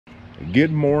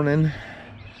Good morning.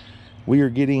 We are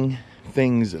getting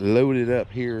things loaded up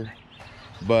here,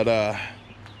 but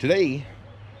today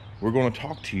we're going to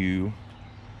talk to you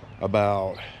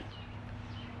about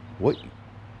what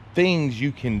things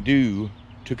you can do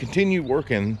to continue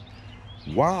working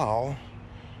while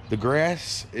the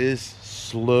grass is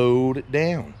slowed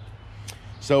down.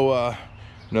 So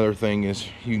another thing is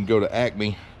you can go to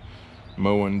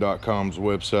acmemowing.com's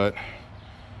website.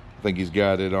 I think he's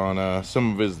got it on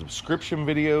some of his description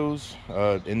videos,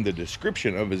 in the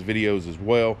description of his videos as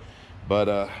well.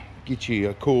 But get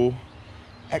you a cool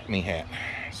Acme hat.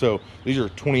 So these are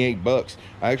 28 bucks.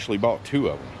 I actually bought two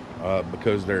of them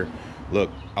because they're, look,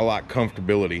 I like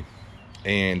comfortability,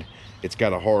 and it's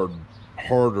got a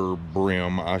harder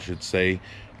brim, I should say,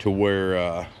 to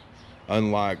where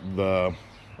unlike I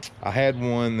had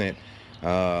one that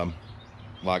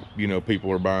like, you know,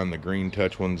 people are buying the green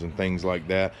touch ones and things like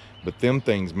that, but them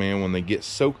things, man, when they get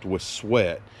soaked with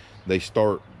sweat, they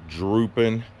start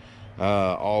drooping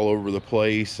all over the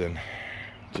place, and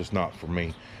just not for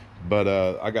me. But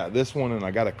I got this one, and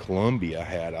I got a Columbia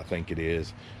hat, I think it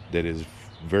is, that is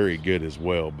very good as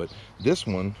well. But this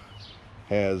one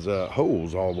has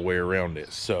holes all the way around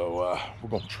it, so we're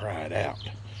gonna try it out.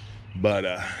 But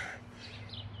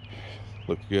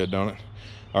looks good, don't it?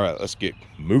 All right, let's get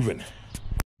moving.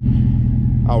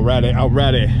 Alrighty.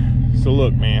 So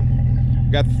look, man,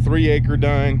 got the 3 acre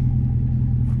done.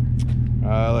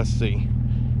 Let's see,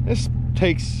 this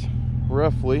takes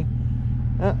roughly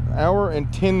an hour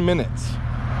and 10 minutes.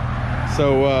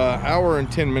 So hour and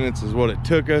 10 minutes is what it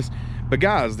took us. But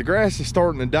guys, the grass is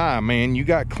starting to die, man. You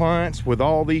got clients with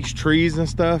all these trees and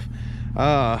stuff,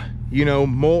 you know,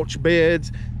 mulch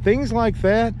beds, things like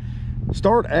that.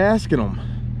 Start asking them,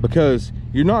 because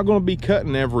you're not going to be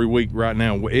cutting every week right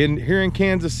now. Here in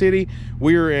Kansas City,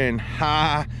 we're in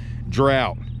high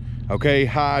drought, okay?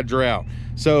 High drought.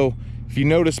 So if you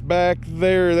notice back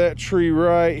there, that tree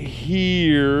right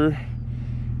here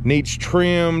needs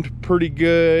trimmed pretty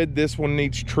good. This one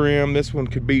needs trim. This one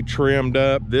could be trimmed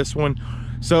up, this one.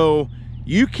 So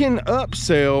you can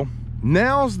upsell.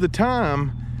 Now's the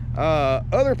time.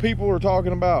 Other people are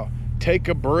talking about take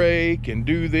a break and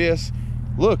do this.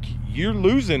 Look, you're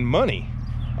losing money.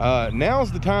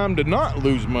 Now's the time to not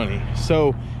lose money.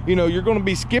 So, you know, you're going to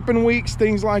be skipping weeks,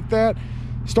 things like that.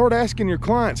 Start asking your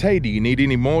clients, hey, do you need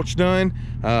any mulch done?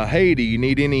 Hey, do you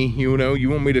need any, you know,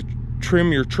 you want me to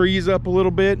trim your trees up a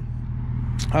little bit?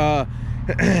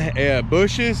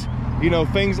 Bushes, you know,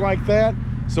 things like that.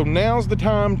 So now's the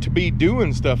time to be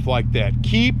doing stuff like that.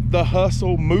 Keep the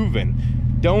hustle moving.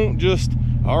 Don't just,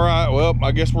 all right, well,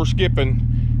 I guess we're skipping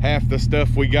half the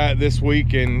stuff we got this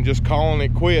week and just calling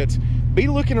it quits. Be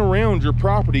looking around your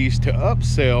properties to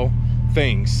upsell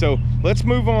things. So let's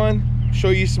move on, show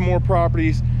you some more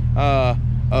properties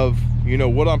of, you know,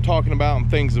 what I'm talking about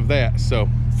and things of that. So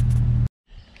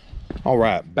all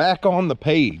right, back on the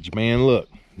page, man. Look,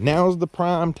 now's the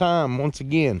prime time once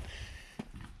again.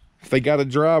 If they got a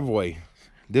driveway,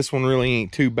 this one really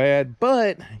ain't too bad,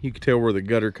 but you can tell where the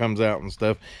gutter comes out and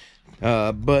stuff.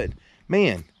 But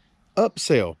man,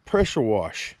 upsell, pressure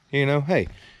wash, you know, hey,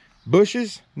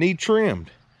 bushes need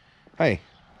trimmed. Hey,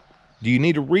 do you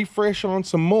need a refresh on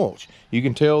some mulch? You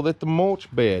can tell that the mulch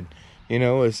bed, you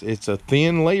know, it's a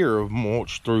thin layer of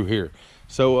mulch through here.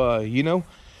 So you know,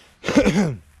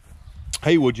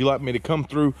 hey, would you like me to come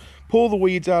through, pull the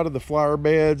weeds out of the flower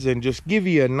beds and just give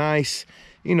you a nice,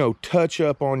 you know, touch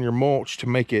up on your mulch to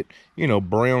make it, you know,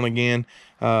 brown again,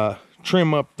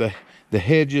 trim up the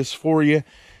hedges for you,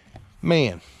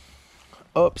 man.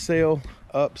 Upsell.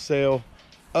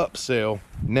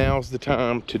 Now's the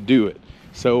time to do it.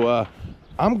 So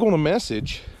I'm going to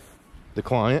message the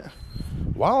client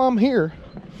while I'm here,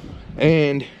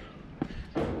 and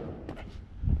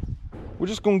we're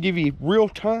just going to give you real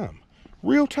time,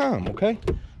 okay?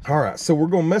 All right, so we're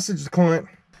going to message the client.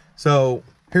 So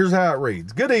here's how it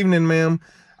reads. Good evening, ma'am.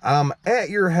 I'm at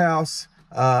your house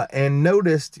and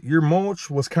noticed your mulch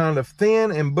was kind of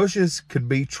thin and bushes could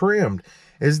be trimmed.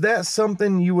 Is that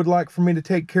something you would like for me to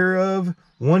take care of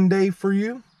one day for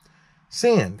you?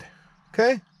 Send.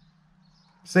 Okay?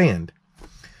 Send.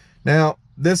 Now,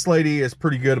 this lady is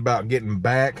pretty good about getting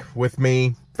back with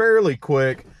me fairly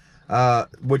quick,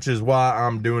 which is why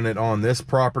I'm doing it on this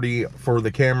property for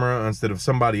the camera instead of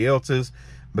somebody else's,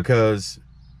 because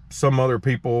some other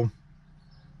people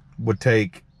would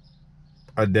take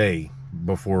a day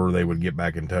before they would get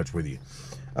back in touch with you.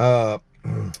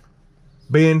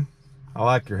 Ben, I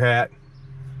like your hat.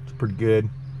 It's pretty good.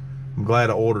 I'm glad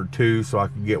I ordered two so I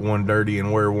could get one dirty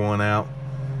and wear one out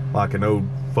like an old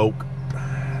folk.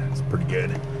 It's pretty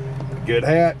good. Good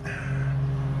hat.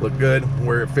 Look good.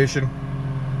 Wear it fishing.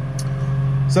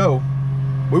 So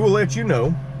we will let you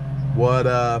know what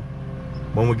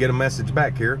when we get a message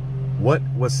back here, what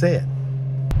was said.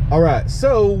 All right,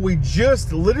 so we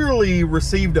just literally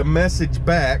received a message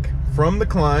back from the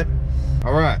client.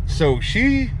 All right, so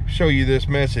she show you this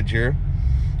message here,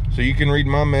 so you can read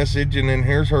my message, and then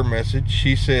here's her message.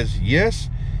 She says, yes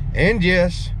and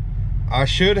yes, I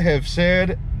should have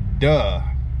said duh.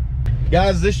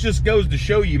 Guys, this just goes to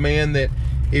show you, man, that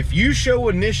if you show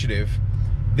initiative,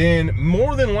 then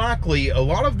more than likely a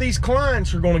lot of these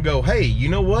clients are going to go, hey, you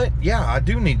know what, yeah, I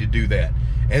do need to do that.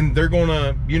 And they're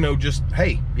gonna, you know, just,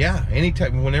 hey, yeah,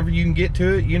 anytime, whenever you can get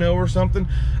to it, you know, or something.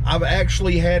 I've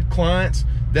actually had clients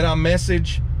that I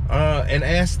message and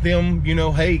ask them, you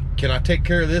know, hey, can I take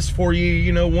care of this for you,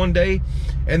 you know, one day?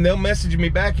 And they'll message me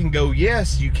back and go,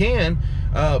 yes, you can.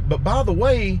 But by the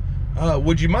way,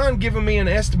 would you mind giving me an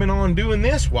estimate on doing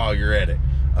this while you're at it?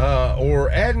 Or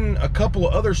adding a couple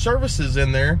of other services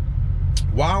in there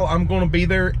while I'm gonna be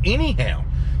there anyhow.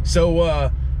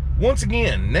 So, once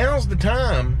again, now's the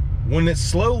time when it's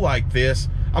slow like this.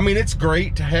 I mean, it's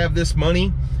great to have this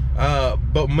money,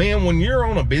 but man, when you're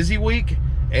on a busy week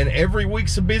and every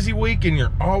week's a busy week and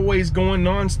you're always going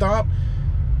nonstop,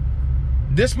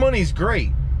 this money's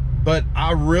great. But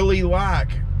I really like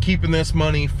keeping this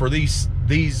money for these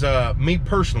me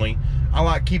personally, I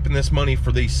like keeping this money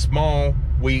for these small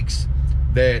weeks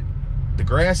that the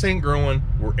grass ain't growing,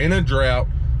 we're in a drought,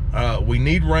 we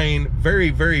need rain very,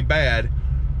 very bad.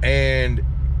 And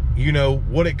you know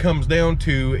what it comes down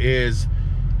to is,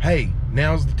 hey,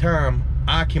 now's the time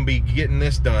I can be getting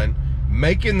this done,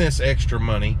 making this extra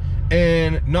money,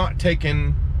 and not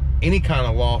taking any kind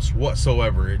of loss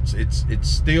whatsoever. It's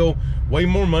still way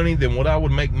more money than what I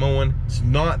would make mowing. It's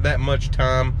not that much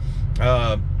time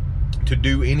to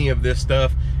do any of this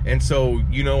stuff, and so,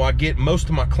 you know, I get most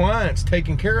of my clients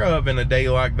taken care of in a day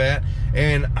like that,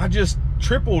 and I just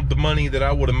tripled the money that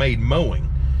I would have made mowing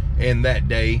in that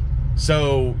day.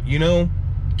 So, you know,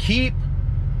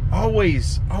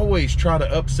 always try to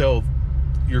upsell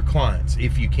your clients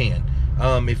if you can.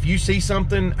 If you see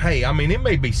something, hey, I mean, it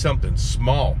may be something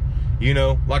small, you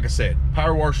know, like I said,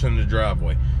 power washing in the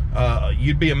driveway.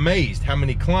 You'd be amazed how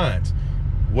many clients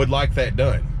would like that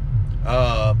done.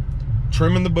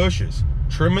 Trimming the bushes,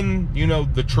 trimming, you know,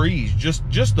 the trees, just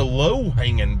the low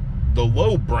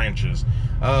branches.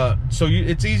 So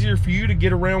it's easier for you to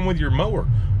get around with your mower.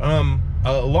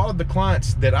 A lot of the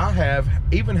clients that I have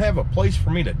even have a place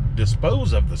for me to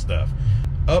dispose of the stuff.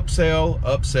 Upsell,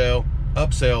 upsell,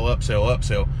 upsell, upsell,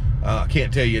 upsell. I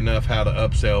can't tell you enough how to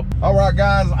upsell. All right,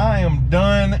 guys, I am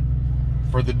done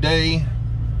for the day.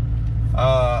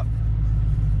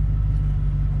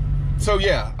 So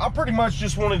yeah, I pretty much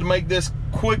just wanted to make this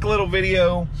quick little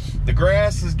video. The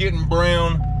grass is getting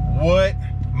brown. What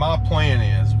my plan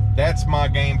is, that's my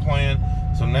game plan.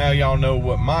 So now y'all know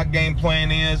what my game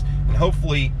plan is, and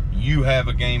hopefully you have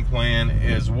a game plan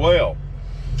as well.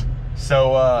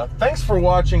 So thanks for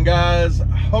watching, guys. I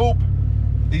hope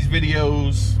these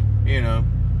videos, you know,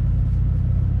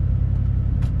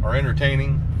 are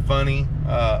entertaining, funny.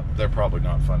 They're probably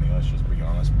not funny, let's just be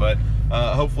honest, but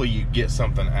hopefully you get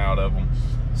something out of them.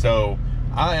 So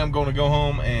I am going to go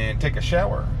home and take a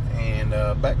shower and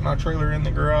back my trailer in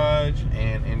the garage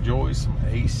and enjoy some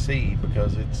AC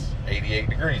because it's 88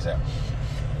 degrees out.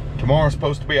 Tomorrow's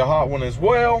supposed to be a hot one as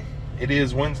well. It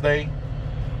is Wednesday.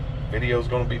 Video is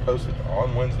going to be posted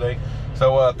on Wednesday.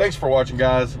 So thanks for watching,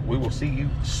 guys. We will see you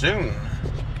soon.